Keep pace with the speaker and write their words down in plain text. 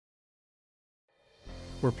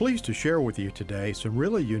We're pleased to share with you today some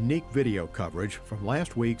really unique video coverage from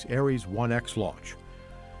last week's Ares 1X launch.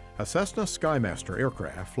 A Cessna Skymaster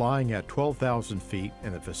aircraft flying at 12,000 feet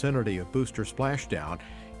in the vicinity of booster splashdown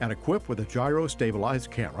and equipped with a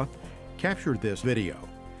gyro-stabilized camera captured this video.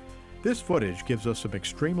 This footage gives us some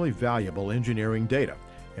extremely valuable engineering data,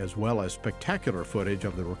 as well as spectacular footage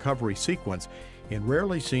of the recovery sequence in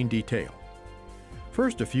rarely seen detail.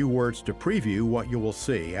 First, a few words to preview what you will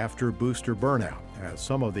see after booster burnout, as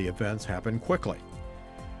some of the events happen quickly.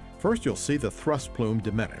 First, you'll see the thrust plume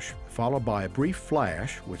diminish, followed by a brief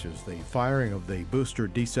flash, which is the firing of the booster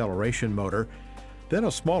deceleration motor, then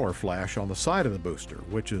a smaller flash on the side of the booster,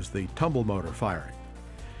 which is the tumble motor firing.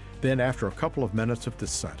 Then, after a couple of minutes of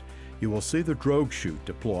descent, you will see the drogue chute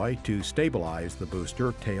deploy to stabilize the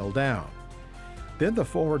booster tail down. Then the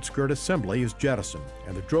forward skirt assembly is jettisoned,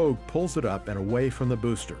 and the drogue pulls it up and away from the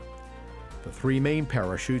booster. The three main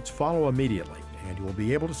parachutes follow immediately, and you will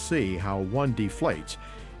be able to see how one deflates,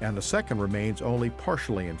 and the second remains only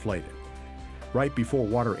partially inflated. Right before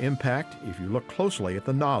water impact, if you look closely at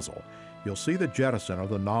the nozzle, you'll see the jettison of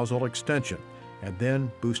the nozzle extension, and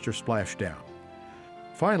then booster splashdown.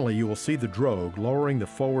 Finally, you will see the drogue lowering the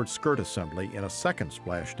forward skirt assembly in a second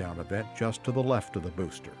splashdown event just to the left of the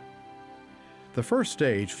booster. The first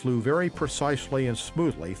stage flew very precisely and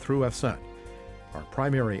smoothly through ascent. Our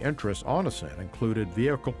primary interests on ascent included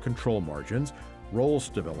vehicle control margins, roll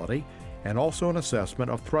stability, and also an assessment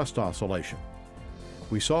of thrust oscillation.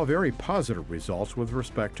 We saw very positive results with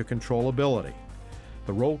respect to controllability.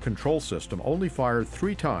 The roll control system only fired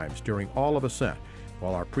 3 times during all of ascent,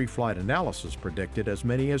 while our pre-flight analysis predicted as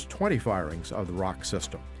many as 20 firings of the rock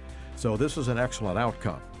system. So this is an excellent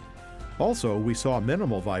outcome. Also, we saw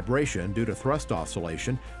minimal vibration due to thrust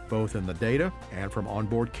oscillation, both in the data and from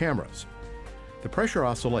onboard cameras. The pressure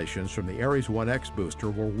oscillations from the Ares 1X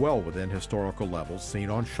booster were well within historical levels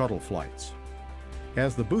seen on shuttle flights.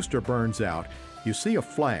 As the booster burns out, you see a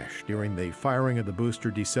flash during the firing of the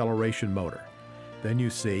booster deceleration motor. Then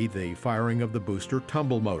you see the firing of the booster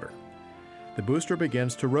tumble motor. The booster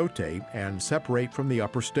begins to rotate and separate from the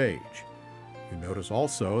upper stage. You notice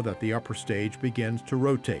also that the upper stage begins to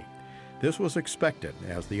rotate. This was expected,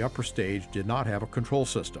 as the upper stage did not have a control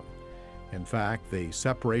system. In fact, the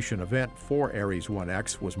separation event for Ares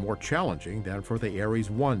 1X was more challenging than for the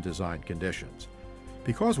Ares 1 design conditions.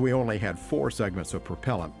 Because we only had 4 segments of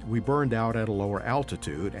propellant, we burned out at a lower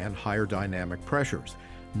altitude and higher dynamic pressures,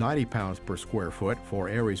 90 pounds per square foot for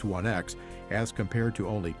Ares 1X, as compared to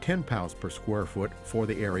only 10 pounds per square foot for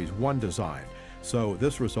the Ares 1 design. So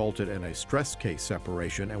this resulted in a stress case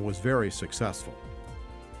separation and was very successful.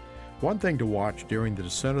 One thing to watch during the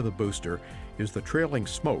descent of the booster is the trailing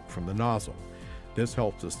smoke from the nozzle. This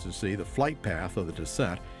helps us to see the flight path of the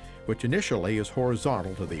descent, which initially is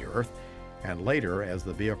horizontal to the Earth, and later, as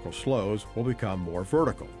the vehicle slows, will become more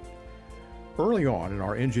vertical. Early on in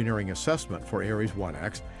our engineering assessment for Ares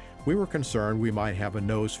 1X, we were concerned we might have a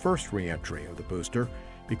nose-first re-entry of the booster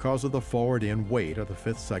because of the forward-end weight of the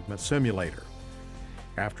 5th segment simulator.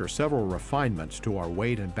 After several refinements to our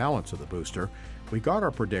weight and balance of the booster, we got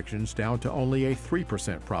our predictions down to only a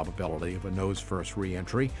 3% probability of a nose-first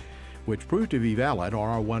re-entry, which proved to be valid on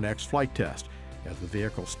our 1X flight test, as the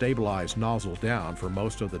vehicle stabilized nozzle down for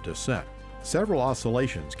most of the descent. Several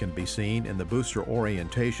oscillations can be seen in the booster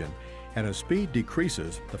orientation, and as speed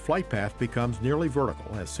decreases, the flight path becomes nearly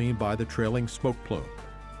vertical, as seen by the trailing smoke plume.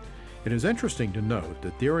 It is interesting to note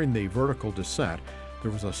that during the vertical descent, there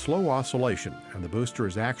was a slow oscillation, and the booster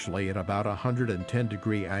is actually at about a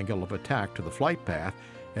 110-degree angle of attack to the flight path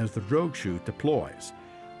as the drogue chute deploys.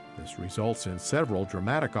 This results in several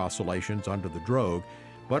dramatic oscillations under the drogue,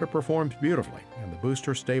 but it performs beautifully, and the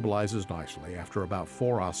booster stabilizes nicely after about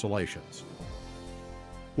 4 oscillations.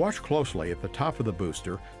 Watch closely at the top of the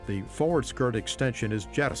booster. The forward skirt extension is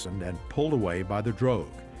jettisoned and pulled away by the drogue.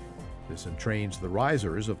 This entrains the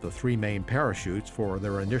risers of the 3 main parachutes for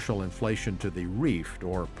their initial inflation to the reefed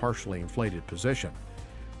or partially inflated position.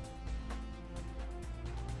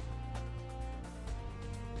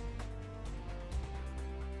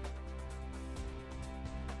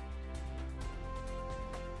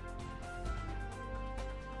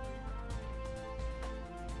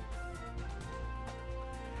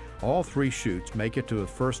 All 3 chutes make it to the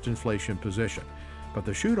first inflation position, but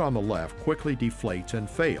the chute on the left quickly deflates and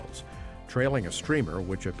fails, trailing a streamer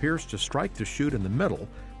which appears to strike the chute in the middle,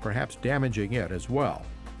 perhaps damaging it as well.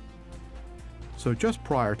 So just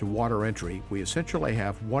prior to water entry, we essentially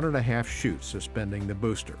have 1.5 chutes suspending the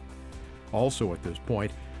booster. Also at this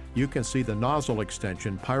point, you can see the nozzle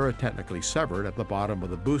extension pyrotechnically severed at the bottom of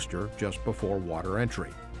the booster just before water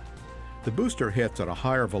entry. The booster hits at a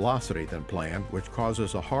higher velocity than planned, which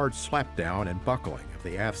causes a hard slapdown and buckling of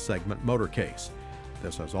the aft segment motor case.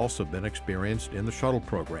 This has also been experienced in the shuttle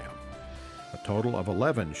program. A total of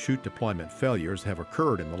 11 chute deployment failures have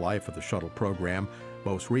occurred in the life of the shuttle program,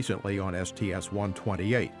 most recently on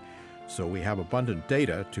STS-128, so we have abundant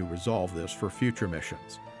data to resolve this for future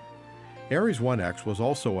missions. Ares 1X was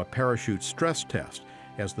also a parachute stress test,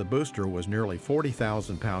 as the booster was nearly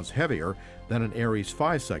 40,000 pounds heavier than an Ares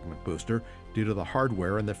 5-segment booster due to the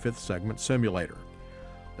hardware in the 5th segment simulator.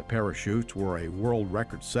 The parachutes were a world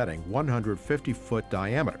record-setting 150-foot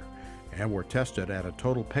diameter and were tested at a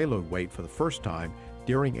total payload weight for the first time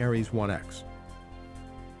during Ares 1X.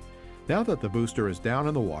 Now that the booster is down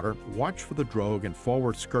in the water, watch for the drogue and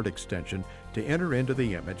forward skirt extension to enter into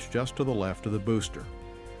the image just to the left of the booster.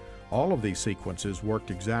 All of these sequences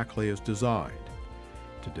worked exactly as designed.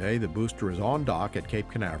 Today, the booster is on dock at Cape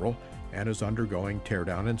Canaveral and is undergoing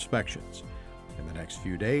teardown inspections. In the next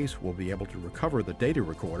few days, we'll be able to recover the data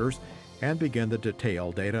recorders and begin the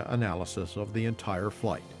detailed data analysis of the entire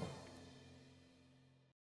flight.